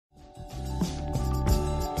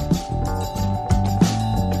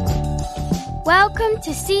Welcome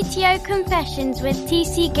to CTO Confessions with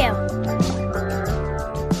TC Gill.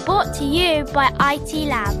 Brought to you by IT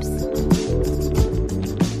Labs.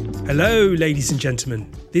 Hello, ladies and gentlemen.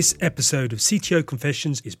 This episode of CTO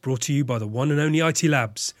Confessions is brought to you by the one and only IT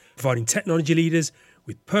Labs, providing technology leaders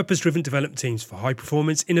with purpose-driven development teams for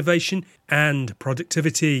high-performance innovation and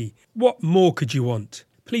productivity. What more could you want?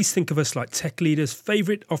 Please think of us like tech leaders'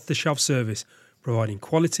 favourite off-the-shelf service, providing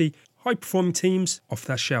quality, high-performing teams off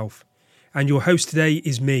that shelf. And your host today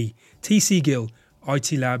is me, TC Gill,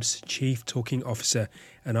 IT Labs Chief Talking Officer,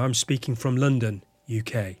 and I'm speaking from London,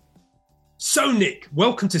 UK. So, Nick,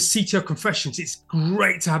 welcome to CTO Confessions. It's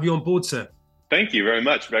great to have you on board, sir. Thank you very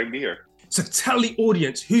much. Glad to be here. So tell the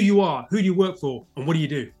audience who you are, who do you work for, and what do you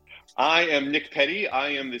do? I am Nick Peddy.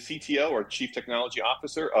 I am the CTO, or Chief Technology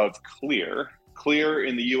Officer, of Clear. Clear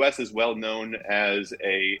in the US is well known as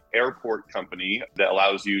an airport company that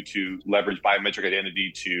allows you to leverage biometric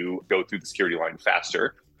identity to go through the security line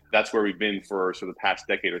faster. That's where we've been for sort of the past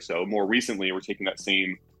decade or so. More recently, we're taking that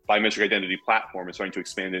same biometric identity platform and starting to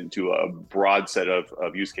expand it into a broad set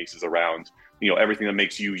of use cases around, everything that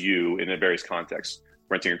makes you in a various contexts.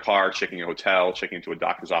 Renting a car, checking a hotel, checking into a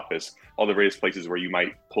doctor's office, all the various places where you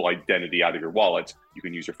might pull identity out of your wallet, you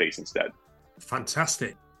can use your face instead.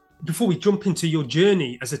 Fantastic. Before we jump into your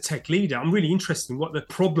journey as a tech leader, I'm really interested in what the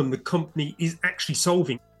problem the company is actually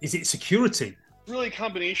solving. Is it security? Really a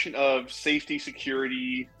combination of safety,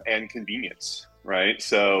 security, and convenience, right?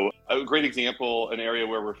 So a great example, an area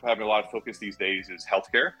where we're having a lot of focus these days is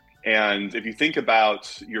healthcare. And if you think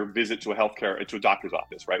about your visit to a doctor's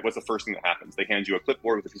office, right? What's the first thing that happens? They hand you a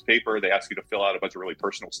clipboard with a piece of paper. They ask you to fill out a bunch of really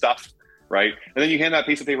personal stuff, right? And then you hand that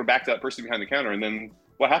piece of paper back to that person behind the counter. And then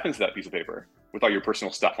what happens to that piece of paper with all your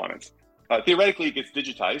personal stuff on it? Theoretically, it gets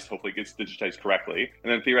digitized. Hopefully it gets digitized correctly.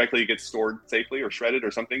 And then theoretically it gets stored safely or shredded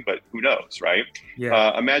or something, but who knows, right?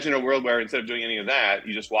 Yeah. Imagine a world where instead of doing any of that,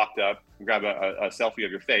 you just walked up and grabbed a selfie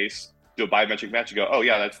of your face, do a biometric match, and go, oh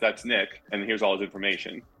yeah, that's Nick. And here's all his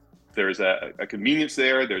information. There's a convenience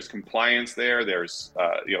there. There's compliance there. There's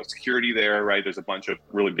security there, right? There's a bunch of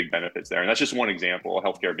really big benefits there, and that's just one example.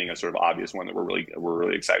 Healthcare being a sort of obvious one that we're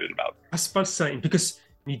really excited about. That's fascinating because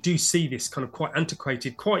you do see this kind of quite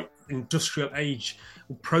antiquated, quite industrial age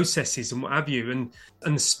processes and what have you, and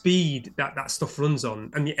the speed that stuff runs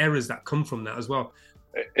on, and the errors that come from that as well.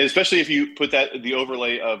 Especially if you put the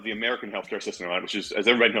overlay of the American healthcare system on it, which is, as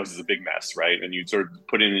everybody knows, is a big mess, right? And you sort of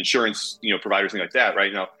put in insurance, providers, things like that,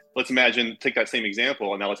 right? Now, let's take that same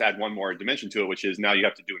example, and now let's add one more dimension to it, which is now you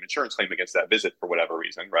have to do an insurance claim against that visit for whatever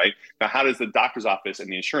reason, right? Now, how does the doctor's office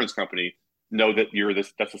and the insurance company know that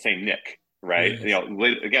that's the same Nick, right? Yes.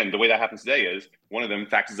 Again, the way that happens today is one of them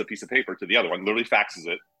faxes a piece of paper to the other one, literally faxes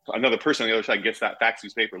it. Another person on the other side gets that fax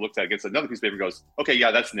piece of paper, looks at it, gets another piece of paper, goes, okay,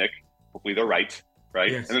 yeah, that's Nick. Hopefully they're right?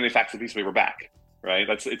 Yes. And then they fax the piece of paper back, right?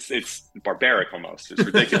 It's barbaric almost. It's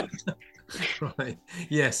ridiculous. Right.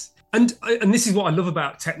 Yes. And this is what I love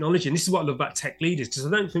about technology, and this is what I love about tech leaders, because I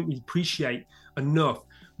don't think we appreciate enough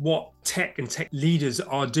what tech and tech leaders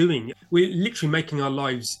are doing. We're literally making our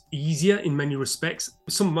lives easier in many respects.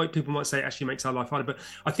 People might say it actually makes our life harder, but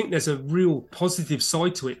I think there's a real positive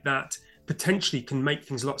side to it that potentially can make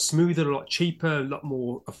things a lot smoother, a lot cheaper, a lot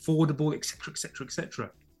more affordable, et cetera, et cetera, et cetera.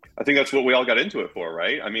 I think that's what we all got into it for,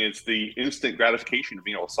 right? I mean, it's the instant gratification of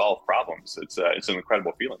being able to solve problems. It's an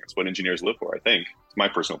incredible feeling. It's what engineers live for, I think. It's my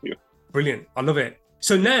personal view. Brilliant. I love it.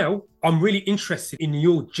 So now I'm really interested in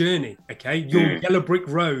your journey, okay? Your yellow brick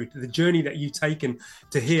road, the journey that you've taken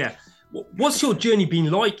to here. What's your journey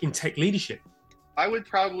been like in tech leadership? I would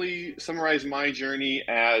probably summarize my journey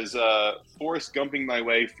as Forrest Gumping my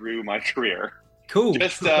way through my career. Cool.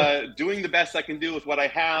 Just doing the best I can do with what I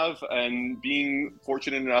have and being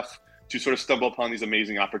fortunate enough to sort of stumble upon these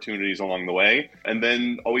amazing opportunities along the way. And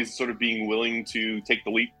then always sort of being willing to take the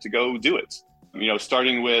leap to go do it.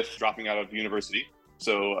 Starting with dropping out of university.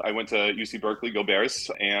 So I went to UC Berkeley, go Bears,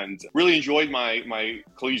 and really enjoyed my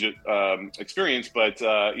collegiate experience. But,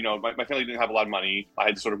 my family didn't have a lot of money. I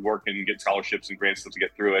had to sort of work and get scholarships and grants to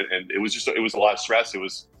get through it. And it was a lot of stress. It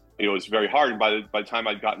was very hard. And by the time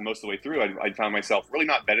I'd gotten most of the way through, I'd found myself really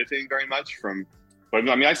not benefiting very much from. But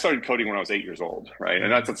I mean, I started coding when I was 8 years old, right? And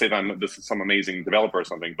not to say that I'm some amazing developer or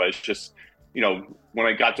something, but it's just, when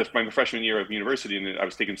I got to my freshman year of university and I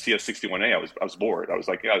was taking CS61A, I was bored. I was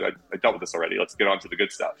like, yeah, I dealt with this already. Let's get on to the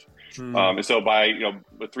good stuff. And so by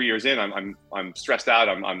 3 years in, I'm stressed out.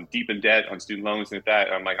 I'm deep in debt on student loans and like that.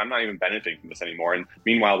 And I'm like, I'm not even benefiting from this anymore. And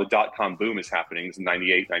meanwhile, the .com boom is happening. It's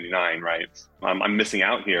 98, 99, right? I'm missing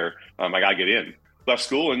out here. I gotta get in. left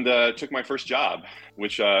school and took my first job,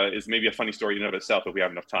 which is maybe a funny story in and of itself if we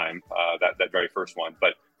have enough time, that very first one.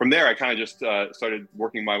 But from there, I kind of just started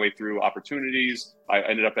working my way through opportunities. I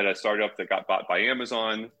ended up at a startup that got bought by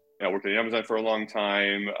Amazon. I worked at Amazon for a long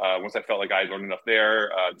time. Once I felt like I had learned enough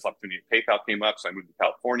there, this opportunity at PayPal came up. So I moved to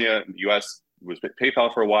California in the US, was at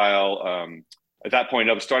PayPal for a while. At that point,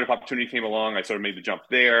 another startup opportunity came along. I sort of made the jump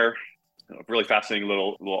there. A really fascinating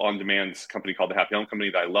little on-demand company called the Happy Home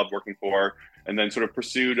Company that I loved working for, and then sort of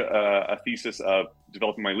pursued a thesis of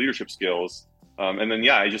developing my leadership skills. And then,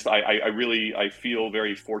 I feel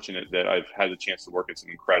very fortunate that I've had the chance to work at some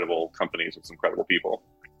incredible companies with some incredible people.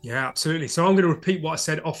 Yeah, absolutely. So I'm going to repeat what I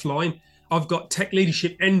said offline. I've got tech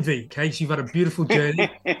leadership envy, okay? So you've had a beautiful journey.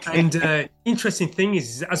 And interesting thing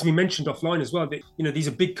is, as we mentioned offline as well, that, these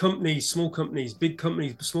are big companies, small companies, big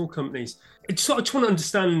companies, small companies. I just want to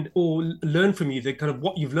understand or learn from you the kind of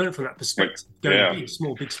what you've learned from that perspective, going big,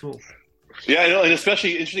 small, big, small. Yeah, and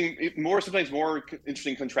especially sometimes more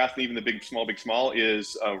interesting contrast than even the big, small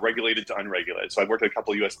is regulated to unregulated. So I've worked at a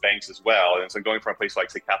couple of U.S. banks as well, and so going from a place like,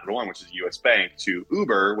 say, Capital One, which is a U.S. bank, to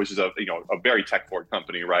Uber, which is a very tech-forward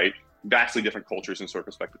company, right? Vastly different cultures and sort of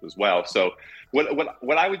perspective as well. So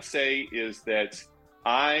what I would say is that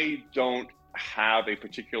I don't have a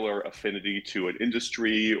particular affinity to an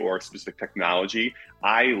industry or a specific technology.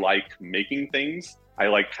 I like making things. I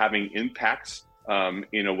like having impacts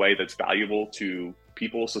in a way that's valuable to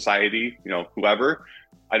people, society, whoever.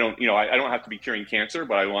 I don't have to be curing cancer,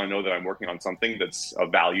 but I want to know that I'm working on something that's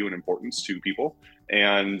of value and importance to people.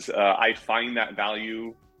 And I find that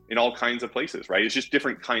value in all kinds of places, right? It's just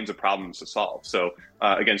different kinds of problems to solve. So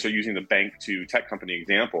again, using the bank to tech company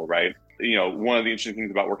example, right? One of the interesting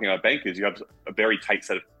things about working at a bank is you have a very tight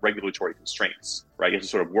set of regulatory constraints, right? You have to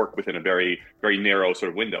sort of work within a very, very narrow sort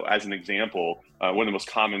of window. As an example, one of the most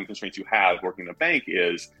common constraints you have working in a bank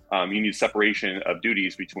is you need separation of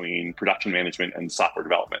duties between production management and software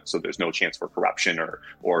development. So there's no chance for corruption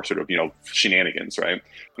or sort of, shenanigans, right?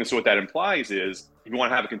 And so what that implies is if you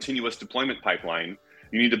want to have a continuous deployment pipeline,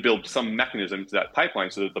 you need to build some mechanism to that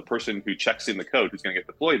pipeline so that the person who checks in the code who's going to get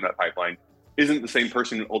deployed in that pipeline isn't the same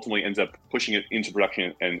person who ultimately ends up pushing it into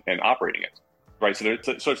production and operating it, right? So it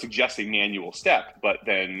sort of suggests a manual step, but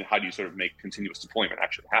then how do you sort of make continuous deployment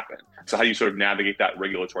actually happen? So how do you sort of navigate that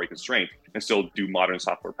regulatory constraint and still do modern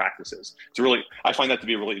software practices? I find that to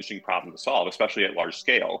be a really interesting problem to solve, especially at large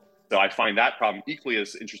scale. So I find that problem equally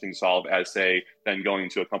as interesting to solve as, say, then going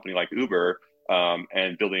to a company like Uber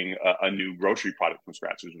and building a new grocery product from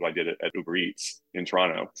scratch, which is what I did at Uber Eats in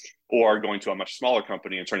Toronto, or going to a much smaller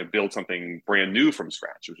company and trying to build something brand new from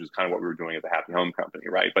scratch, which is kind of what we were doing at the Happy Home Company,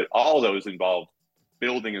 right? But all those involve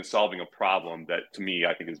building and solving a problem that, to me,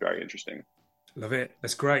 I think is very interesting. Love it.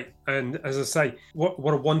 That's great. And as I say, what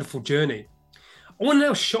a wonderful journey. I want to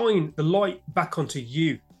now shine the light back onto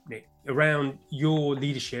you, Nick, around your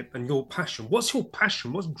leadership and your passion. What's your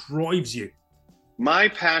passion? What drives you? My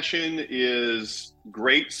passion is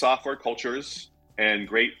great software cultures and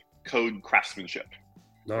great code craftsmanship.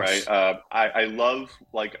 Nice. Right. I love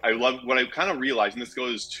what I kind of realized, and this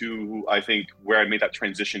goes to, I think, where I made that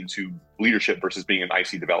transition to leadership versus being an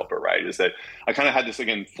IC developer, right? Is that I kind of had this,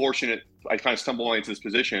 again, I kind of stumbled into this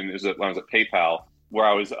position is that when I was at PayPal, where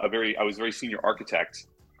I was a very senior architect,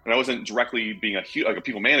 and I wasn't directly being a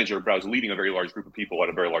people manager, but I was leading a very large group of people at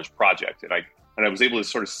a very large project. And I was able to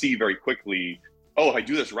sort of see very quickly, if I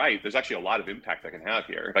do this right, there's actually a lot of impact I can have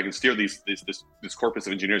here. If I can steer this corpus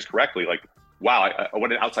of engineers correctly, like, wow,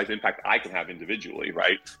 what an outsized impact I can have individually,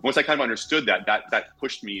 right? Once I kind of understood that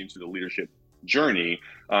pushed me into the leadership journey.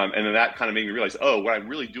 And then that kind of made me realize, what I'm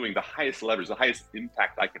really doing, the highest leverage, the highest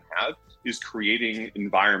impact I can have is creating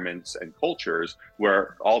environments and cultures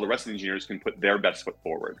where all the rest of the engineers can put their best foot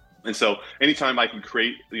forward. And so anytime I can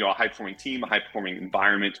create, a high-performing team, a high-performing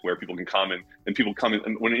environment where people can come and people come in,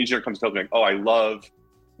 and when an engineer comes to tell me, like, I love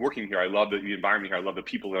working here, I love the environment here, I love the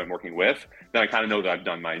people that I'm working with, then I kind of know that I've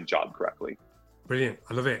done my job correctly. Brilliant.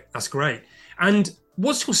 I love it. That's great. And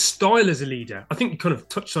what's your style as a leader? I think you kind of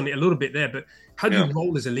touched on it a little bit there, but how do you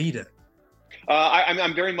roll as a leader?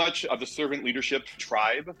 I'm very much of the servant leadership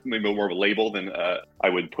tribe, maybe more of a label than I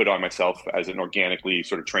would put on myself as an organically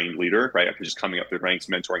sort of trained leader, right? After just coming up through the ranks,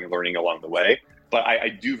 mentoring and learning along the way. But I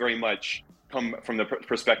do very much come from the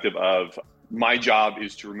perspective of my job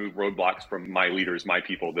is to remove roadblocks from my leaders, my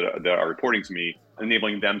people that are reporting to me,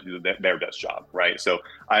 enabling them to do their best job, right? So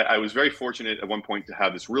I was very fortunate at one point to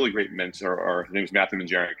have this really great mentor. His name is Matthew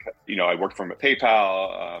Manjaric. I worked for him at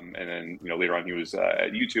PayPal, and then later on he was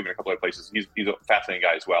at YouTube and a couple other places. He's a fascinating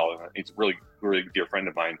guy as well, and he's a really, really dear friend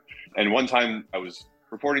of mine. And one time I was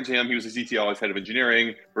reporting to him. He was the CTO, I was head of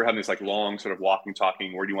engineering. We're having this like long sort of walking,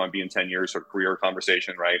 talking, where do you want to be in 10 years sort of career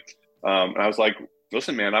conversation, right? And I was like,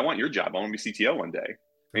 listen, man, I want your job. I want to be CTO one day.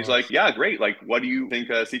 And he's like, yeah, great. Like, what do you think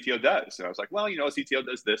a CTO does? And I was like, well, a CTO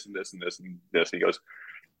does this and this and this and this. And he goes,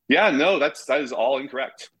 yeah, no, that is all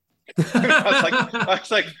incorrect. I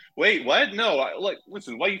was like, wait, what? No,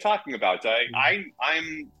 listen, what are you talking about? I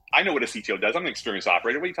know what a CTO does. I'm an experienced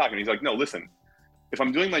operator. What are you talking about? He's like, no, listen, if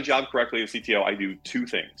I'm doing my job correctly as CTO, I do two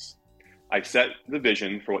things. I set the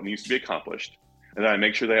vision for what needs to be accomplished, and then I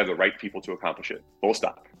make sure they have the right people to accomplish it. Full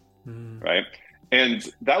stop. Right? And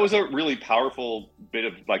that was a really powerful bit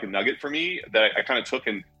of like a nugget for me that I kind of took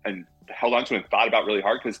and held on to and thought about really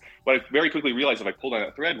hard, because what I very quickly realized if I pulled on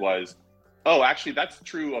that thread was, oh, actually, that's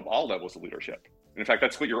true of all levels of leadership. And in fact,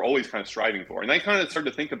 that's what you're always kind of striving for. And I kind of started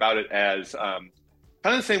to think about it as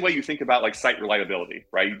kind of the same way you think about like site reliability,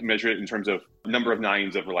 right? You measure it in terms of number of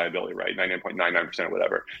nines of reliability, right? 99.99% or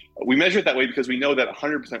whatever. We measure it that way because we know that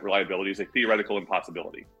 100% reliability is a theoretical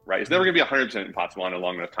impossibility, right? It's never going to be 100% impossible on a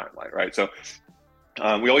long enough timeline, right? So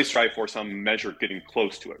we always strive for some measure getting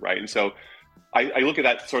close to it, right? And so I look at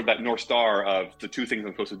that sort of that North Star of the two things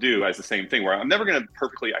I'm supposed to do as the same thing, where I'm never going to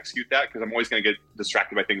perfectly execute that because I'm always going to get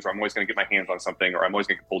distracted by things, or I'm always going to get my hands on something, or I'm always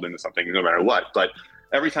going to get pulled into something no matter what. But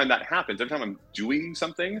every time that happens, every time I'm doing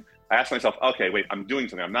something, I ask myself, okay, wait, I'm doing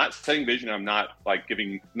something. I'm not setting vision. I'm not like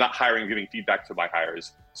not hiring, giving feedback to my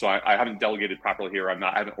hires. So I haven't delegated properly here.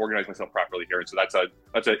 I haven't organized myself properly here. And so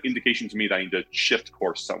that's an indication to me that I need to shift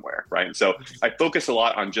course somewhere, right? And so I focus a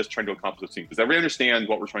lot on just trying to accomplish those things. Does everybody understand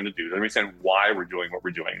what we're trying to do? Does everybody understand why we're doing what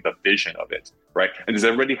we're doing, the vision of it, right? And does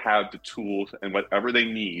everybody have the tools and whatever they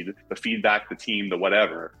need, the feedback, the team, the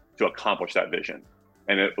whatever, to accomplish that vision?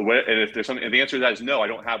 And if there's something, and the answer to that is no, I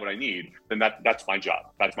don't have what I need, then that's my job.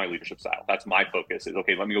 That's my leadership style. That's my focus is,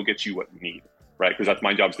 okay, let me go get you what you need, right? Because that's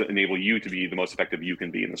my job, is to enable you to be the most effective you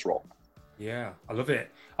can be in this role. Yeah, I love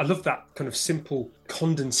it. I love that kind of simple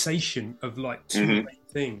condensation of like two main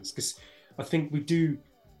things, because I think we do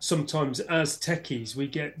sometimes as techies, we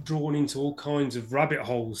get drawn into all kinds of rabbit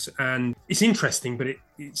holes, and it's interesting, but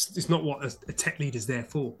it's not what a tech leader is there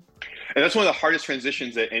for. And that's one of the hardest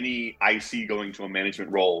transitions that any IC going to a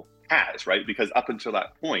management role has, right? Because up until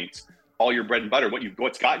that point, all your bread and butter,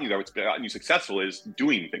 what's gotten you there, what's gotten you successful is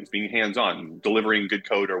doing things, being hands-on, delivering good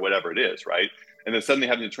code or whatever it is, right? And then suddenly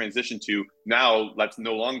having to transition to now that's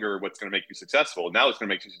no longer what's going to make you successful. Now what's going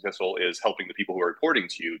to make you successful is helping the people who are reporting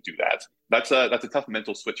to you do that. That's a tough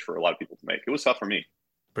mental switch for a lot of people to make. It was tough for me.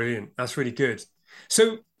 Brilliant. That's really good.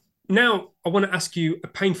 So now I want to ask you a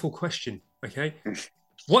painful question, okay?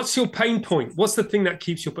 What's your pain point? What's the thing that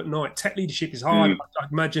keeps you up at night? Tech leadership is hard, I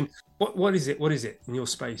imagine. What is it? What is it in your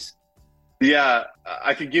space? Yeah,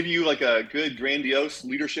 I could give you like a good grandiose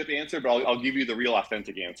leadership answer, but I'll give you the real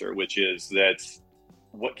authentic answer, which is that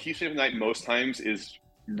what keeps me up at night most times is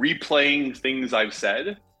replaying things I've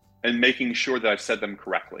said and making sure that I've said them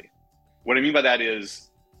correctly. What I mean by that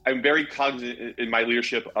is I'm very cognizant in my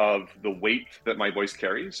leadership of the weight that my voice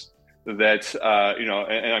carries. That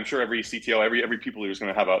and I'm sure every CTO, every people leader is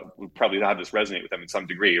going to probably have this resonate with them in some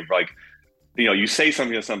degree. Of like, you say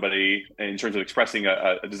something to somebody in terms of expressing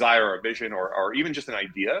a desire or a vision or even just an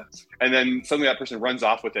idea, and then suddenly that person runs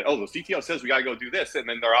off with it. Oh, the CTO says we got to go do this, and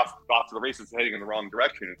then they're off to the races, heading in the wrong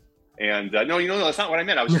direction. And no, that's not what I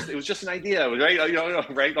meant. It was just an idea, right?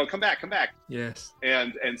 Right? Oh, come back. Yes.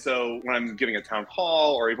 And so when I'm giving a town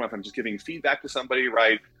hall, or even if I'm just giving feedback to somebody,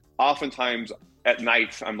 right? Oftentimes at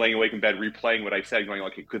night, I'm laying awake in bed replaying what I said, going,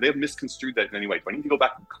 okay, could they have misconstrued that in any way? Do I need to go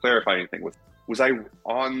back and clarify anything? Was I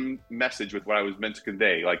on message with what I was meant to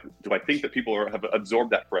convey? Like, do I think that people have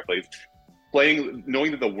absorbed that correctly?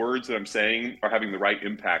 Knowing that the words that I'm saying are having the right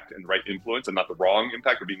impact and the right influence and not the wrong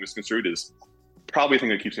impact or being misconstrued is probably the thing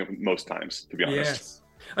that keeps me up most times, to be honest.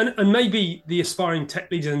 Yes. And maybe the aspiring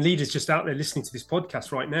tech leaders and leaders just out there listening to this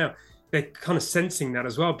podcast right now, they're kind of sensing that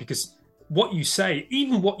as well, because what you say,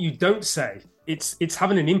 even what you don't say, it's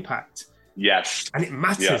having an impact. Yes. And it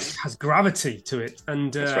matters. Yes. It has gravity to it.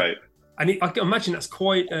 And that's right. And I can imagine that's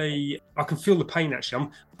quite I can feel the pain, actually.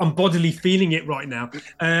 I'm bodily feeling it right now.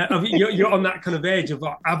 You're on that kind of edge of,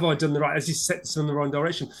 have I done the right, as you set this in the wrong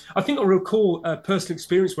direction? I think I recall a personal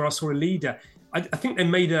experience where I saw a leader. I think they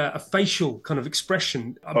made a facial kind of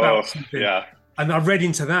expression about something. Yeah. And I read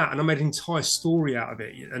into that, and I made an entire story out of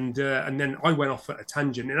it. And then I went off at a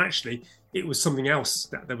tangent, and actually it was something else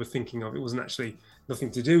that they were thinking of. It wasn't actually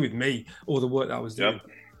nothing to do with me or the work that I was doing.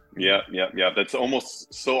 Yeah. That's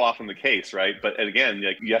almost so often the case, right? But again,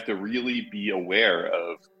 like, you have to really be aware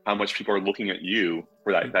of how much people are looking at you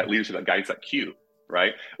for that leadership, that guides, that cue,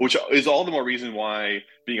 right? Which is all the more reason why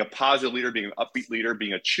being a positive leader, being an upbeat leader,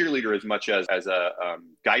 being a cheerleader as much as a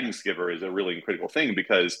guidance giver is a really critical thing.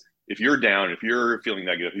 Because if you're down, if you're feeling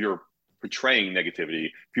negative, if you're portraying negativity,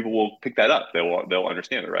 people will pick that up. They'll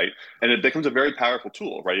understand it, right? And it becomes a very powerful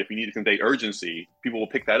tool, right? If you need to convey urgency, people will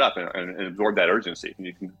pick that up and absorb that urgency. If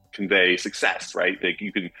you can convey success, right? Like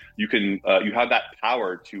you have that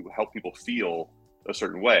power to help people feel a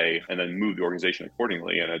certain way and then move the organization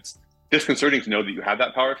accordingly. And it's disconcerting to know that you have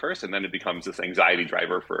that power first, and then it becomes this anxiety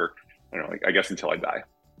driver for, I guess until I die.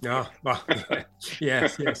 Oh, well,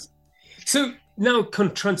 yes. So now kind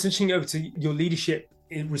of transitioning over to your leadership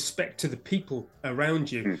in respect to the people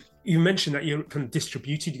around you. You mentioned that you're kind of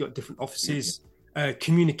distributed, you've got different offices,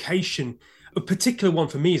 communication. A particular one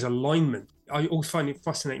for me is alignment. I always find it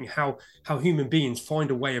fascinating how human beings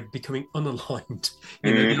find a way of becoming unaligned.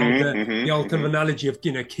 The old kind of analogy of,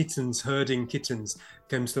 kittens herding kittens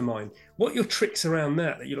comes to mind. What are your tricks around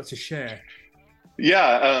that you'd like to share?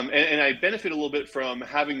 Yeah, and I benefit a little bit from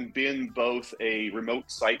having been both a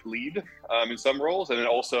remote site lead in some roles, and then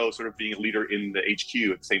also sort of being a leader in the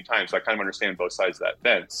HQ at the same time. So I kind of understand both sides of that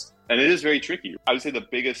fence. And it is very tricky. I would say the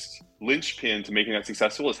biggest linchpin to making that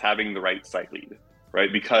successful is having the right site lead,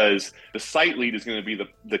 right? Because the site lead is going to be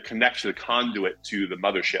the connection, the conduit to the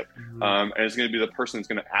mothership. And it's going to be the person that's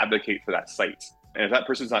going to advocate for that site. And if that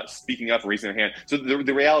person's not speaking up, raising their hand. So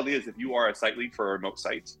the reality is, if you are a site lead for a remote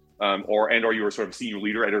site, or you are sort of a senior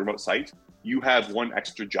leader at a remote site, you have one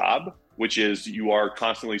extra job, which is you are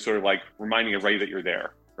constantly sort of like reminding everybody that you're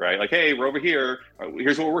there, right? Like, hey, we're over here.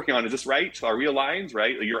 Here's what we're working on. Is this right? Are we aligned,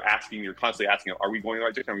 right? You're constantly asking, are we going in the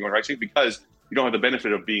right direction? Are we going in the right direction? Because you don't have the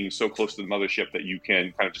benefit of being so close to the mothership that you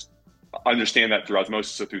can kind of just understand that through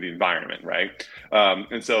osmosis or through the environment, right?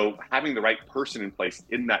 And so having the right person in place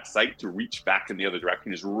in that site to reach back in the other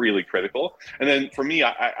direction is really critical. And then for me,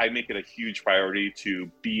 I make it a huge priority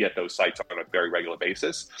to be at those sites on a very regular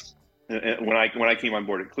basis. And when I came on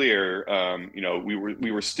board at Clear,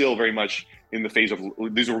 we were still very much in the phase of,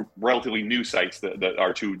 these are relatively new sites that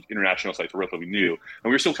our two international sites were relatively new. And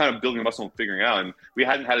we were still kind of building a muscle and figuring out, and we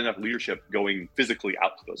hadn't had enough leadership going physically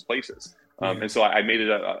out to those places. And so I made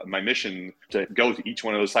it my mission to go to each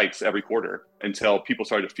one of those sites every quarter until people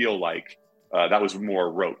started to feel like that was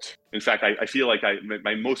more rote. In fact, I feel like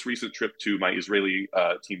my most recent trip to my Israeli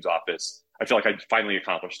team's office, I feel like I finally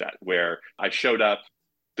accomplished that, where I showed up.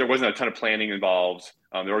 There wasn't a ton of planning involved.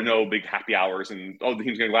 There were no big happy hours and, the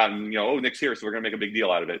team's going to go out and, Nick's here, so we're going to make a big deal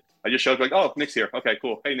out of it. I just showed up like, Nick's here. Okay,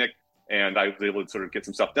 cool. Hey, Nick. And I was able to sort of get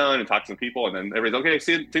some stuff done and talk to some people. And then everybody's okay,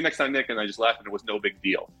 see you next time, Nick. And I just left, and it was no big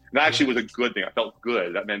deal. And that actually was a good thing. I felt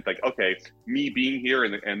good. That meant like, okay, me being here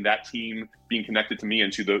and that team being connected to me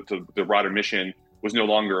and to the broader mission was no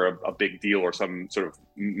longer a big deal or some sort of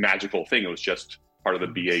magical thing. It was just part of the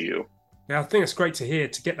BAU. Yeah, I think it's great to hear,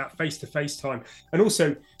 to get that face-to-face time, and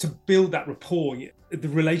also to build that rapport, the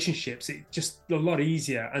relationships. It's just a lot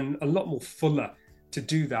easier and a lot more fuller to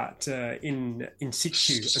do that in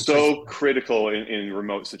situ. So critical in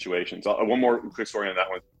remote situations. One more quick story on that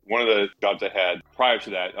one. One of the jobs I had prior to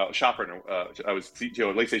that, ShopRunner, I was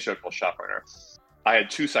CTO at late-stage startup called ShopRunner. I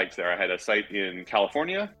had two sites there. I had a site in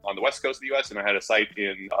California on the west coast of the U.S., and I had a site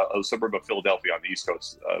in a suburb of Philadelphia on the east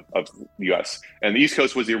coast of the U.S. And the east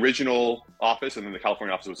coast was the original office, and then the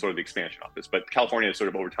California office was sort of the expansion office. But California, sort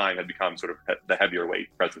of over time, had become sort of the heavier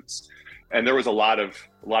weight presence. And there was a lot of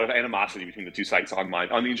animosity between the two sites on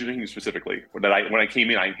the engineering specifically. That when I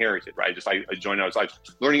came in, I inherited. Right, I joined. I was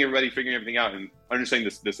learning everybody, figuring everything out, and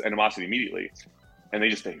understanding this animosity immediately. And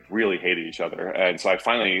they really hated each other. And so I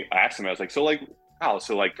asked them. I was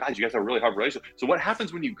like, guys, you guys have a really hard relationship. So what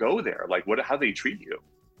happens when you go there? Like, how do they treat you?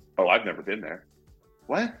 Oh, I've never been there.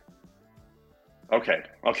 What? Okay,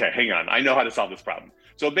 hang on. I know how to solve this problem.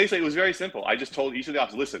 So basically, it was very simple. I just told each of the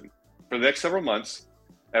offices, listen, for the next several months,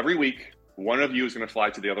 every week, one of you is going to fly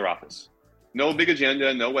to the other office. No big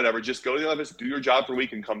agenda, no whatever. Just go to the office, do your job for a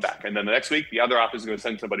week, and come back. And then the next week, the other office is going to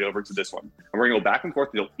send somebody over to this one. And we're going to go back and forth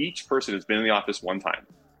until each person has been in the office one time.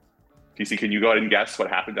 TC, can you go ahead and guess what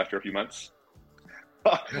happened after a few months?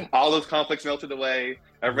 All those conflicts melted away.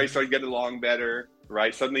 Everybody started getting along better,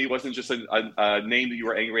 right? Suddenly it wasn't just a name that you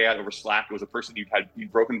were angry at over Slack. It was a person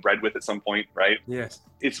you'd broken bread with at some point, right? Yes.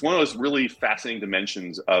 It's one of those really fascinating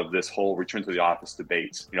dimensions of this whole return to the office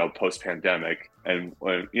debate, post-pandemic. And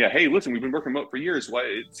hey, listen, we've been working remote for years.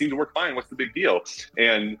 It seems to work fine. What's the big deal?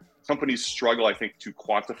 And companies struggle, I think, to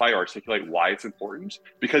quantify or articulate why it's important,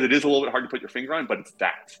 because it is a little bit hard to put your finger on, but it's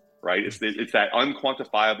that. Right? It's that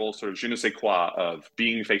unquantifiable sort of je ne sais quoi of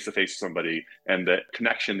being face-to-face with somebody, and the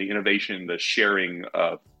connection, the innovation, the sharing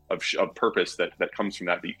of purpose that comes from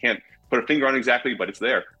that you can't put a finger on exactly, but it's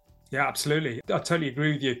there. Yeah, absolutely. I totally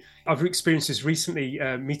agree with you. I've experienced this recently,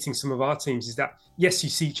 meeting some of our teams, is that, yes, you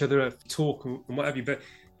see each other talk and what have you, but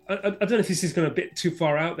I don't know if this is going a bit too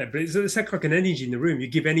far out there, but it's like an energy in the room. You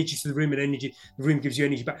give energy to the room and energy, the room gives you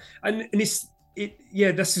energy back. And this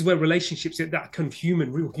is where relationships, that kind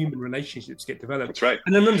of real human relationships get developed. That's right.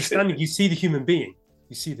 And an understanding, you see the human being.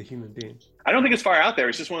 You see the human being. I don't think it's far out there.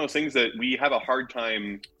 It's just one of those things that we have a hard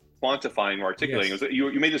time quantifying or articulating. Yes.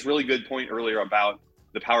 You made this really good point earlier about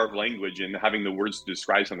the power of language and having the words to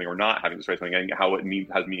describe something or not having to describe something and how it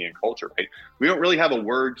has meaning in culture, right? We don't really have a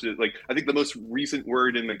word to, like, I think the most recent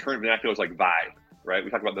word in the current vernacular is like vibe, right?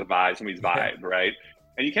 We talk about the vibe, somebody's vibe, right?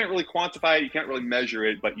 And you can't really quantify it, you can't really measure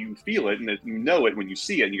it, but you feel it and you know it when you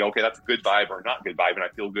see it and you go, okay, that's a good vibe or not good vibe, and I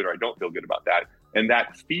feel good or I don't feel good about that. And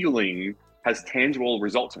that feeling has tangible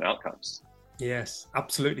results and outcomes. Yes,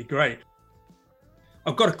 absolutely. Great.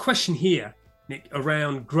 I've got a question here, Nick,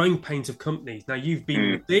 around growing pains of companies. Now, you've been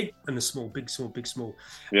in the big and the small, big, small, big, small.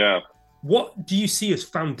 Yeah. What do you see as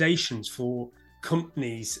foundations for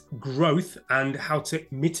companies' growth and how to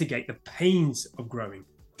mitigate the pains of growing?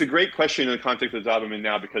 It's a great question in the context of the job I'm in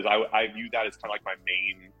now, because I view that as kind of like my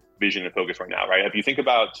main vision and focus right now, right? If you think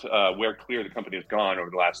about where Clear, the company, has gone over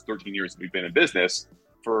the last 13 years that we've been in business,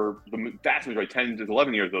 for the vast majority, 10 to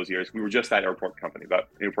 11 years, those years, we were just that airport company, that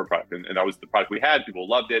airport product. And that was the product we had. People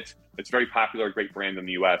loved it. It's very popular, great brand in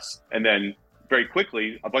the US. And then very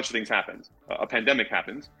quickly, a bunch of things happened. A pandemic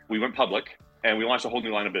happened. We went public and we launched a whole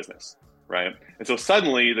new line of business, right? And so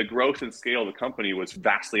suddenly the growth and scale of the company was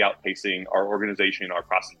vastly outpacing our organization, our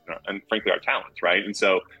process, and frankly, our talents, right? And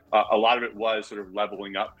so a lot of it was sort of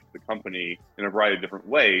leveling up the company in a variety of different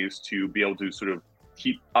ways to be able to sort of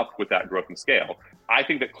keep up with that growth and scale. I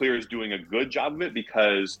think that Clear is doing a good job of it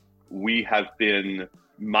because we have been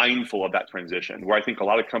mindful of that transition. Where I think a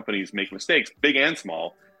lot of companies make mistakes, big and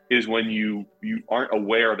small, is when you aren't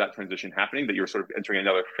aware of that transition happening, that you're sort of entering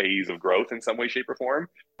another phase of growth in some way, shape, or form.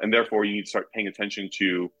 And therefore, you need to start paying attention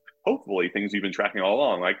to, hopefully, things you've been tracking all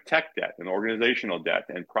along, like tech debt and organizational debt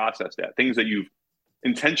and process debt, things that you've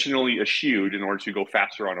intentionally eschewed in order to go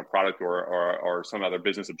faster on a product or some other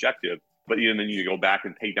business objective, but then you need to go back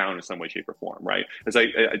and pay down in some way, shape, or form, right?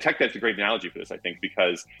 Tech debt is a great analogy for this, I think,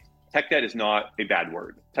 because tech debt is not a bad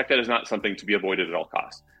word. Tech debt is not something to be avoided at all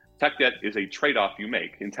costs. Tech debt is a trade-off you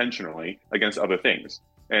make intentionally against other things.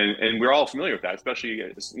 And we're all familiar with that, especially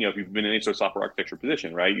if you've been in any sort of software architecture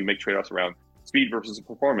position, right? You make trade-offs around speed versus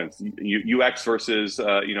performance, UX versus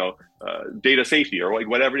data safety, or like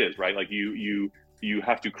whatever it is, right? Like you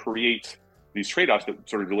have to create these trade-offs that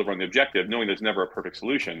sort of deliver on the objective, knowing there's never a perfect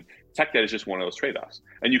solution. Tech debt is just one of those trade-offs.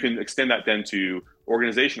 And you can extend that then to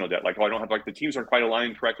organizational debt. Like, oh, I don't have, like, the teams aren't quite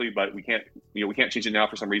aligned correctly, but we can't change it now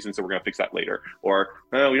for some reason, so we're going to fix that later. Or,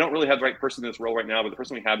 no, we don't really have the right person in this role right now, but the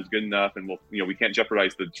person we have is good enough, and we can't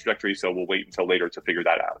jeopardize the trajectory, so we'll wait until later to figure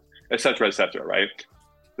that out, et cetera, right?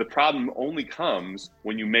 The problem only comes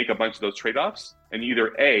when you make a bunch of those trade-offs, and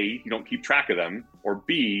either A, you don't keep track of them, or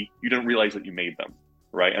B, you don't realize that you made them.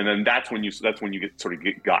 Right. And then that's when you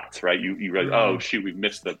get guts, right? You realize, oh shoot, we've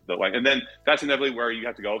missed the line. And then that's inevitably where you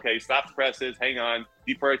have to go, okay, stop the presses, hang on,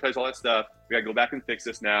 deprioritize all that stuff. We gotta go back and fix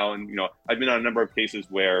this now. And I've been on a number of cases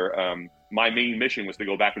where my main mission was to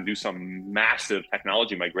go back and do some massive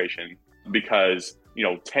technology migration because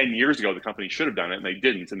 10 years ago the company should have done it and they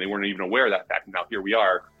didn't, and they weren't even aware of that fact. And now here we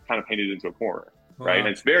are, kind of painted into a corner. Right. And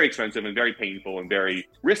it's very expensive and very painful and very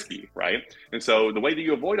risky, right? And so the way that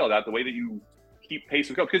you avoid all that, the way that you keep pace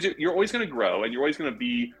with growth, because you're always going to grow and you're always going to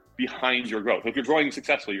be behind your growth. If you're growing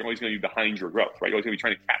successfully, you're always going to be behind your growth, right? You're always going to be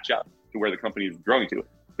trying to catch up to where the company is growing to.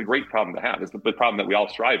 It's a great problem to have. It's the problem that we all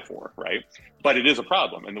strive for, right? But it is a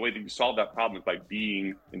problem. And the way that you solve that problem is by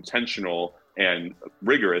being intentional and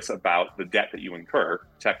rigorous about the debt that you incur,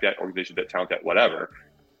 tech debt, organization debt, talent debt, whatever.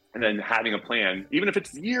 And then having a plan, even if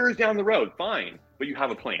it's years down the road, fine, but you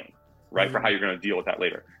have a plan, right? For how you're going to deal with that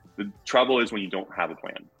later. The trouble is when you don't have a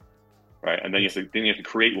plan. Right. And then you have to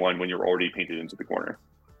create one when you're already painted into the corner.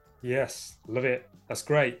 Yes. Love it. That's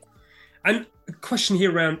great. And a question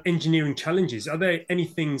here around engineering challenges. Are there any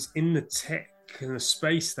things in the tech and the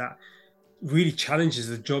space that really challenges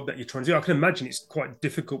the job that you're trying to do? I can imagine it's quite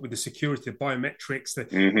difficult with the security, the biometrics, the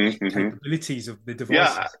capabilities of the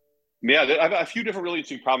devices. Yeah, I have a few different really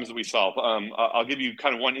interesting problems that we solve. I'll give you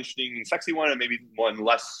kind of one interesting, sexy one, and maybe one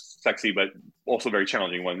less sexy, but also very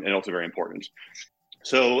challenging one, and also very important.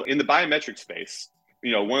 So in the biometric space,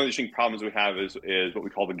 one of the interesting problems we have is what we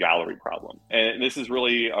call the gallery problem. And this is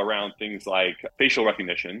really around things like facial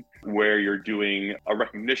recognition, where you're doing a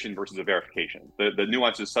recognition versus a verification. The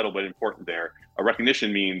nuance is subtle but important there. A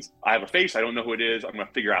recognition means I have a face, I don't know who it is, I'm going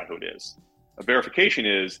to figure out who it is. A verification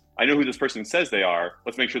is, I know who this person says they are.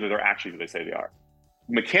 Let's make sure that they're actually who they say they are.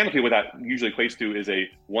 Mechanically, what that usually equates to is a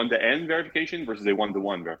one-to-N verification versus a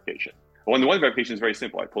one-to-one verification. A one-to-one verification is very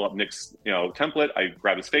simple. I pull up Nick's template, I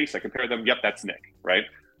grab his face, I compare them. Yep, that's Nick, right?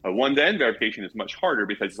 A one-to-N verification is much harder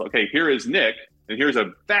because, okay, here is Nick, and here's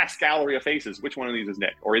a vast gallery of faces. Which one of these is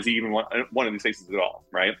Nick? Or is he even one of these faces at all,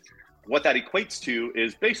 right? What that equates to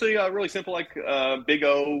is basically a really simple, big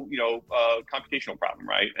O, computational problem,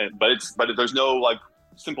 right? But there's no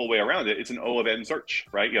simple way around it. It's an O of N search,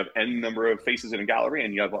 right? You have N number of faces in a gallery,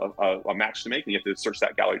 and you have a match to make, and you have to search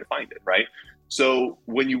that gallery to find it, right? So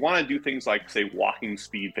when you want to do things like, say, walking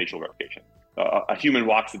speed facial verification, a human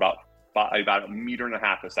walks about 1.5 meters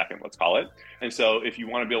a second, let's call it. And so if you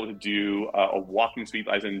want to be able to do a walking speed,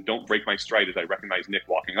 as in don't break my stride as I recognize Nick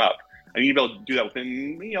walking up, I need to be able to do that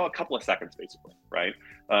within a couple of seconds, basically, right?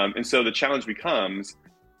 And so the challenge becomes,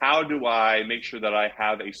 how do I make sure that I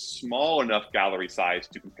have a small enough gallery size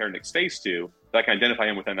to compare Nick's face to that I can identify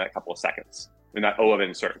him within that couple of seconds in that O of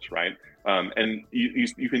N search, right? And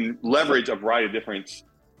you can leverage a variety of different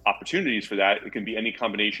opportunities for that. It can be any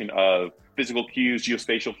combination of physical cues,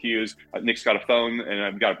 geospatial cues. Nick's got a phone and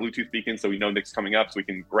I've got a Bluetooth beacon, so we know Nick's coming up, so we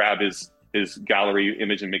can grab his gallery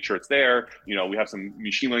image and make sure it's there. We have some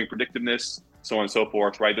machine learning predictiveness, so on and so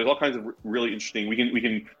forth, right? There's all kinds of really interesting. We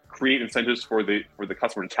can create incentives for the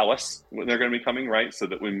customer to tell us when they're going to be coming, right? So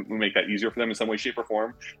that we make that easier for them in some way, shape, or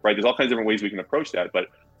form, right? There's all kinds of different ways we can approach that, but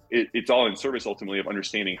it's all in service ultimately of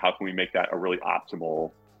understanding how can we make that a really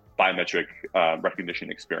optimal biometric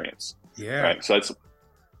recognition experience. Yeah. Right. So that's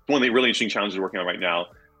one of the really interesting challenges we're working on right now.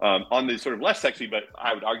 On the sort of less sexy, but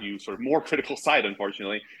I would argue sort of more critical side,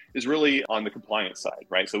 unfortunately, is really on the compliance side,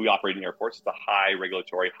 right? So we operate in airports. It's a high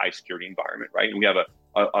regulatory, high security environment, right? And we have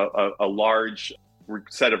a large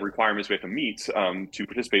set of requirements we have to meet to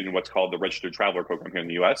participate in what's called the Registered Traveler Program here in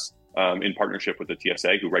the US, in partnership with the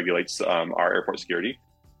TSA, who regulates our airport security.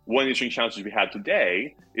 One of the interesting challenges we have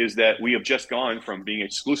today is that we have just gone from being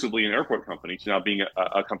exclusively an airport company to now being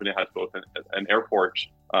a company that has both an airport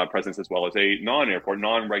presence as well as a non-airport,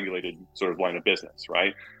 non-regulated sort of line of business,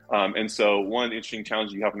 right? And so one interesting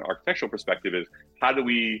challenge you have from an architectural perspective is, how do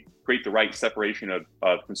we create the right separation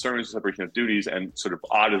of concerns, separation of duties, and sort of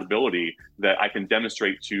auditability that I can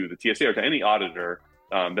demonstrate to the TSA or to any auditor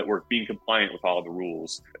that we're being compliant with all of the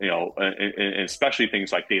rules, and especially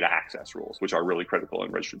things like data access rules, which are really critical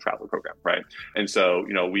in Registered Traveler Program, right? And so,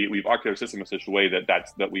 we've architected our system in such a way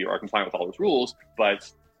that we are compliant with all those rules,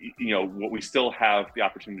 but what we still have the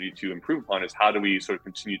opportunity to improve upon is, how do we sort of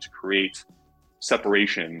continue to create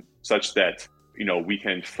separation such that we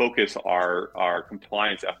can focus our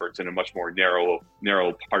compliance efforts in a much more narrow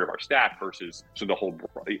part of our stack versus the whole,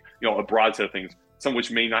 a broad set of things, some of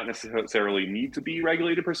which may not necessarily need to be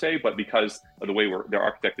regulated per se, but because of the way they're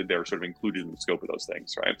architected, they're sort of included in the scope of those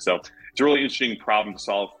things, right? So it's a really interesting problem to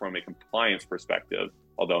solve from a compliance perspective,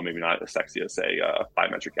 although maybe not as sexy as, say,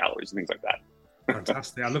 biometric galleries and things like that.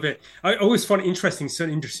 Fantastic. I love it. I always find it interesting,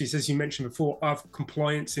 certain industries, as you mentioned before, have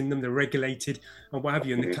compliance in them, they're regulated and what have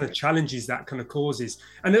you, and the kind of challenges that kind of causes.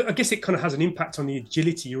 And I guess it kind of has an impact on the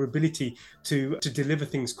agility, your ability to deliver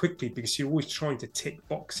things quickly, because you're always trying to tick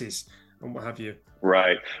boxes and what have you.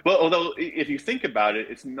 Right. Well, although if you think about it,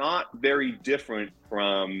 it's not very different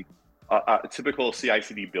from a typical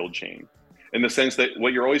CI/CD build chain, in the sense that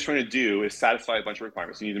what you're always trying to do is satisfy a bunch of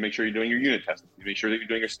requirements. You need to make sure you're doing your unit testing. You need to make sure that you're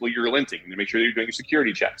doing your linting. You need to make sure that you're doing your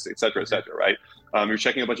security checks, et cetera, right? You're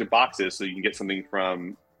checking a bunch of boxes so you can get something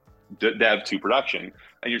from dev to production,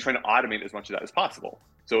 and you're trying to automate as much of that as possible.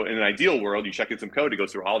 So in an ideal world, you check in some code, it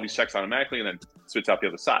goes through all these checks automatically, and then spits out the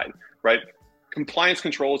other side, right? Compliance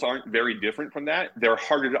controls aren't very different from that. They're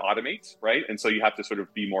harder to automate, right? And so you have to sort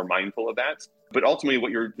of be more mindful of that. But ultimately,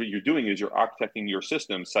 what you're doing is you're architecting your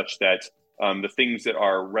system such that the things that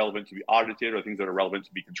are relevant to be audited or things that are relevant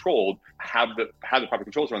to be controlled have the proper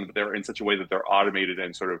controls around them, but they're in such a way that they're automated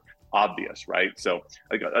and sort of obvious, right? So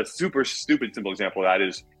like a super stupid simple example of that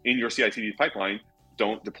is, in your CI/CD pipeline,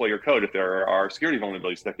 don't deploy your code if there are security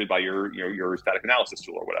vulnerabilities detected by your static analysis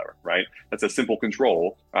tool or whatever, right? That's a simple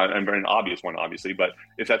control and an obvious one, obviously. But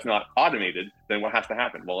if that's not automated, then what has to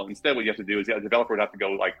happen? Well, instead, what you have to do is the developer would have to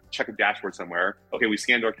go check a dashboard somewhere. Okay, we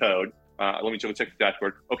scanned our code. Let me check the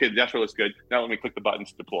dashboard. Okay, the dashboard looks good. Now let me click the button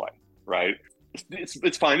to deploy, right?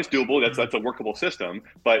 It's fine. It's doable. That's a workable system,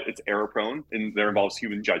 but it's error prone, and there involves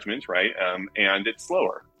human judgment, right? And it's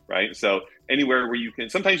slower, right? So anywhere where you can,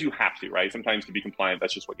 sometimes you have to, right? Sometimes to be compliant,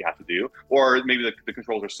 that's just what you have to do. Or maybe the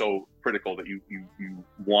controls are so critical that you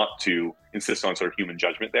want to insist on sort of human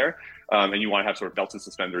judgment there. And you want to have sort of belts and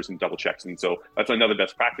suspenders and double checks. And so that's another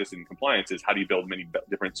best practice in compliance is how do you build many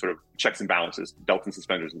different sort of checks and balances, belts and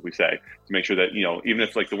suspenders, as we say, to make sure that, you know, even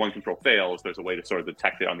if like the one control fails, there's a way to sort of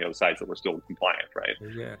detect it on the other side so we're still compliant, right?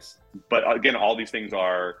 Yes. But again, all these things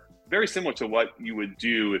are very similar to what you would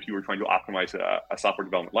do if you were trying to optimize a software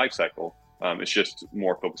development lifecycle. It's just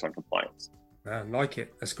more focused on compliance. I like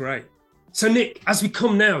it. That's great. So Nick, as we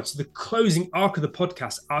come now to the closing arc of the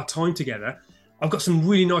podcast, our time together, I've got some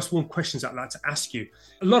really nice warm questions I'd like to ask you.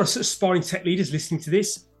 A lot of sort of aspiring tech leaders listening to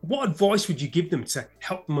this, what advice would you give them to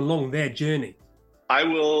help them along their journey? I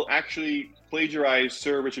will actually plagiarize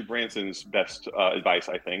Sir Richard Branson's best advice,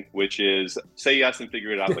 I think, which is say yes and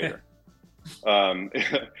figure it out later.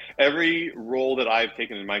 Every role that I've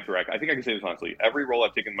taken in my career, I think I can say this honestly, every role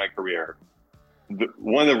I've taken in my career,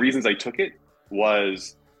 one of the reasons I took it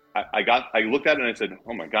was I looked at it and I said,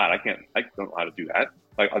 oh my God, I don't know how to do that.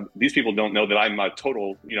 Like these people don't know that I'm a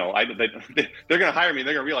total, you know, they're going to hire me.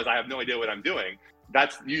 They're going to realize I have no idea what I'm doing.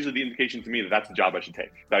 That's usually the indication to me that that's the job I should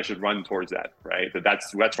take, that I should run towards that, right?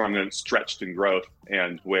 That's where I'm going to stretch in growth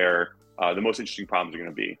and where the most interesting problems are going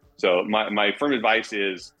to be. So my firm advice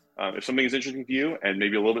is, if something is interesting to you and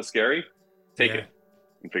maybe a little bit scary, take it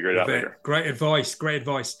and figure it out later. Great advice. Great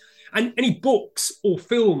advice. And any books or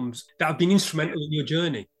films that have been instrumental in your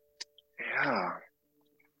journey?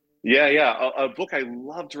 Yeah. A book I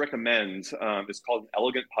love to recommend is called An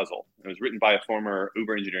Elegant Puzzle. It was written by a former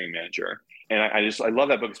Uber engineering manager. And I love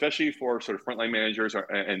that book, especially for sort of frontline managers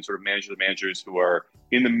and sort of managers who are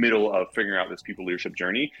in the middle of figuring out this people leadership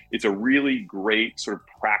journey. It's a really great sort of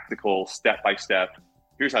practical step-by-step.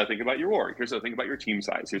 Here's how to think about your org. Here's how to think about your team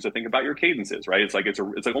size. Here's how to think about your cadences, right? It's like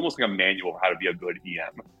almost like a manual of how to be a good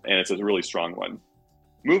EM. And it's a really strong one.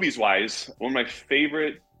 Movies wise, one of my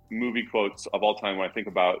favorite movie quotes of all time when I think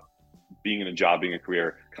about being in a job, being a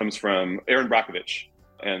career, comes from Erin Brockovich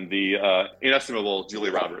and the inestimable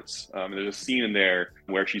Julia Roberts. And there's a scene in there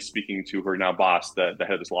where she's speaking to her now boss, the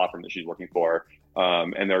head of this law firm that she's working for.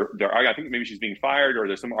 And they're I think maybe she's being fired or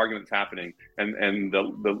there's some argument that's happening. And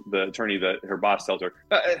the attorney that her boss tells her,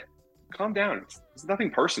 calm down. It's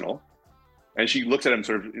nothing personal. And she looks at him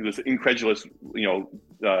sort of this incredulous,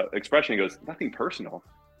 expression. He goes, nothing personal.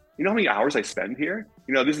 You know how many hours I spend here?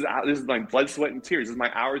 You know, this is my blood, sweat, and tears. This is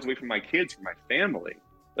my hours away from my kids, from my family.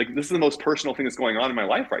 Like, this is the most personal thing that's going on in my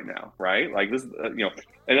life right now, right? Like this,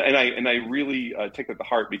 and I really take that to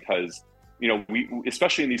heart because, you know, we,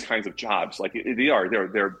 especially in these kinds of jobs, like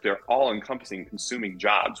they're all encompassing, consuming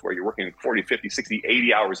jobs where you're working 40, 50, 60,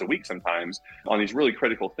 80 hours a week sometimes on these really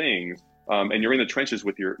critical things. And you're in the trenches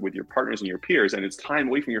with your partners and your peers, and it's time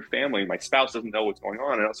away from your family. My spouse doesn't know what's going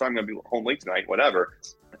on, and so I'm going to be home late tonight, whatever.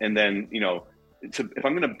 And then, you know, if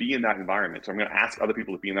I'm going to be in that environment, so I'm going to ask other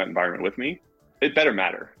people to be in that environment with me, it better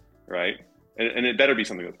matter, right? And it better be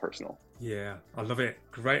something that's personal. Yeah, I love it.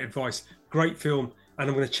 Great advice. Great film. And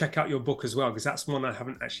I'm going to check out your book as well, because that's one I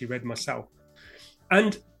haven't actually read myself.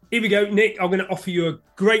 And here we go, Nick. I'm going to offer you a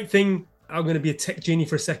great thing. I'm going to be a tech genie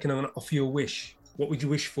for a second. I'm going to offer you a wish. What would you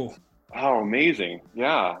wish for? Oh, amazing.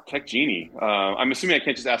 Yeah, tech genie. I'm assuming I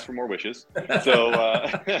can't just ask for more wishes. So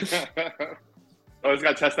I just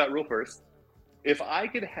got to test that rule first. If I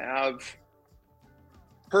could have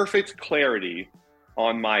perfect clarity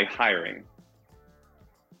on my hiring,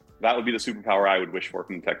 that would be the superpower I would wish for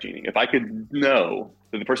from the tech genie. If I could know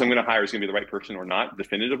that the person I'm going to hire is going to be the right person or not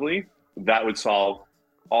definitively, that would solve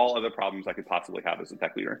all other problems I could possibly have as a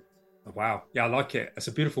tech leader. Wow. Yeah, I like it. That's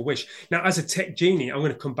a beautiful wish. Now, as a tech genie, I'm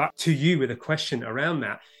going to come back to you with a question around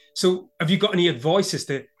that. So have you got any advice as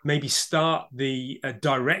to maybe start the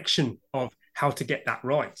direction of how to get that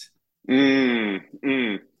right? You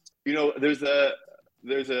know, there's a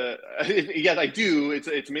yes, I do.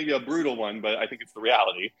 It's maybe a brutal one, but I think it's the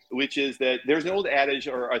reality, which is that there's an old adage,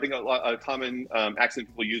 or I think a common accent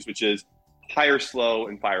people use, which is hire slow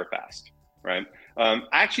and fire fast, right? I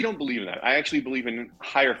actually don't believe in that. I actually believe in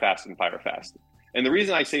hire fast and fire fast. And the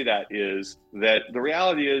reason I say that is that the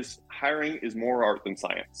reality is hiring is more art than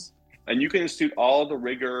science. And you can institute all the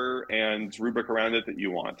rigor and rubric around it that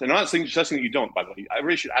you want. And I'm not suggesting that you don't, by the way.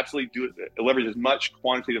 Everybody should absolutely do it, leverage as much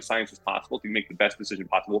quantitative science as possible to make the best decision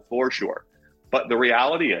possible, for sure. But the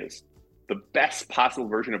reality is the best possible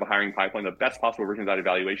version of a hiring pipeline, the best possible version of that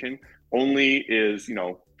evaluation only is,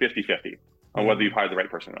 50-50 on whether you've hired the right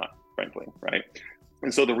person or not, frankly, right?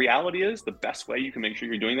 And so the reality is the best way you can make sure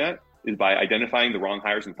you're doing that is by identifying the wrong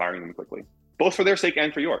hires and firing them quickly, both for their sake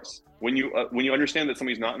and for yours. When you understand that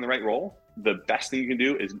somebody's not in the right role, the best thing you can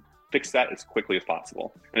do is fix that as quickly as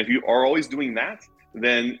possible. And if you are always doing that,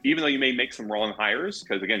 then even though you may make some wrong hires,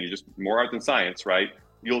 because again, you're just more art than science, right?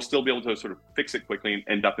 You'll still be able to sort of fix it quickly and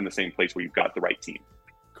end up in the same place where you've got the right team.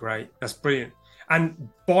 Great. That's brilliant. And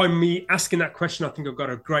by me asking that question, I think I've got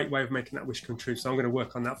a great way of making that wish come true. So I'm going to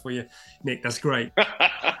work on that for you, Nick. That's great.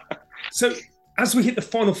 So as we hit the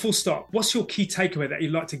final full stop, what's your key takeaway that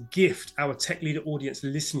you'd like to gift our tech leader audience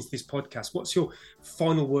listening to this podcast? What's your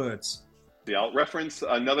final words? Yeah, I'll reference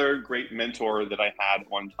another great mentor that I had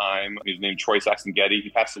one time. He's named Troy Saxon-Getty. He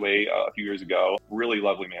passed away a few years ago. Really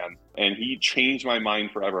lovely man. And he changed my mind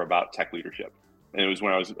forever about tech leadership. And it was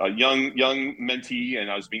when I was a young mentee and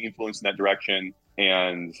I was being influenced in that direction.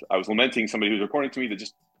 And I was lamenting somebody who was reporting to me that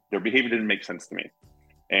just their behavior didn't make sense to me.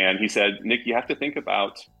 And he said, Nick, you have to think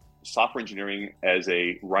about software engineering as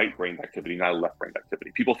a right-brained activity, not a left-brained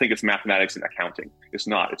activity. People think it's mathematics and accounting. It's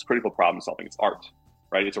not. It's critical problem solving. It's art.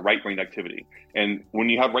 Right? It's a right-brained activity. And when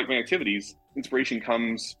you have right-brained activities, inspiration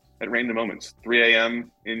comes at random moments. 3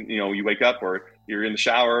 a.m., you wake up or you're in the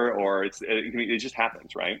shower or it just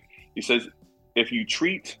happens, right? He says, if you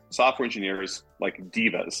treat software engineers like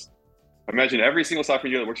divas, imagine every single software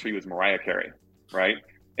engineer that works for you is Mariah Carey, right?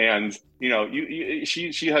 And,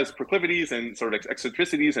 she has proclivities and sort of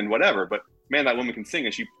eccentricities and whatever, but man, that woman can sing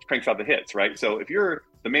and she cranks out the hits, right? So if you're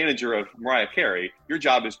the manager of Mariah Carey, your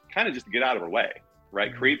job is kind of just to get out of her way.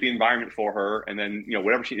 Right, create the environment for her, and then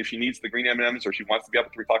whatever if she needs the green M&Ms or she wants to be up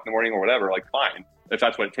at 3 o'clock in the morning or whatever, like fine, if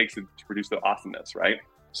that's what it takes to produce the awesomeness, right?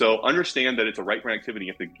 So understand that it's a right-brain activity.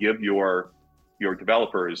 You have to give your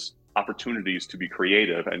developers opportunities to be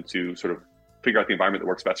creative and to sort of figure out the environment that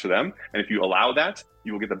works best for them. And if you allow that,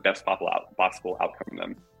 you will get the best possible outcome from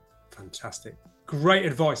them. Fantastic, great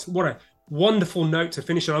advice. What a wonderful note to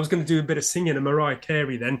finish on. I was going to do a bit of singing a Mariah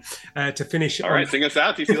Carey then to finish. All right, sing us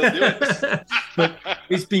out. TC, let's do it. But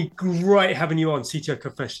it's been great having you on CTO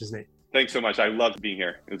Confessions, Nick. Thanks so much. I loved being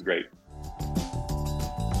here. It was great.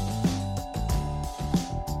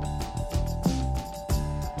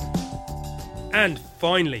 And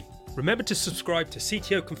finally, remember to subscribe to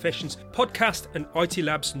CTO Confessions podcast and IT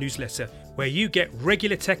Labs newsletter, where you get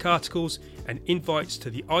regular tech articles and invites to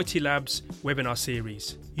the IT Labs webinar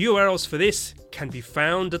series. URLs for this can be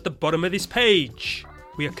found at the bottom of this page.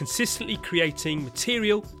 We are consistently creating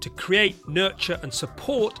material to create, nurture and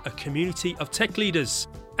support a community of tech leaders.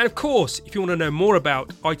 And of course, if you want to know more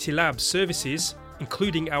about IT Labs services,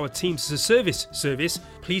 including our Teams as a Service service,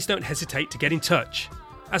 please don't hesitate to get in touch.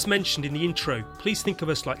 As mentioned in the intro, please think of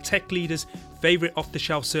us like tech leaders' favourite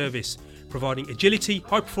off-the-shelf service, providing agility,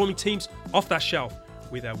 high-performing teams off that shelf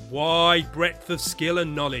with a wide breadth of skill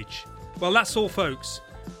and knowledge. Well, that's all, folks.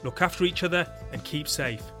 Look after each other and keep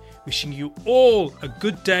safe. Wishing you all a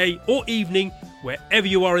good day or evening wherever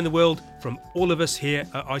you are in the world from all of us here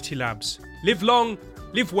at IT Labs. Live long,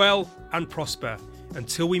 live well and prosper.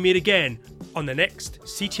 Until we meet again on the next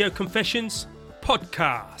CTO Confessions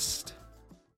podcast.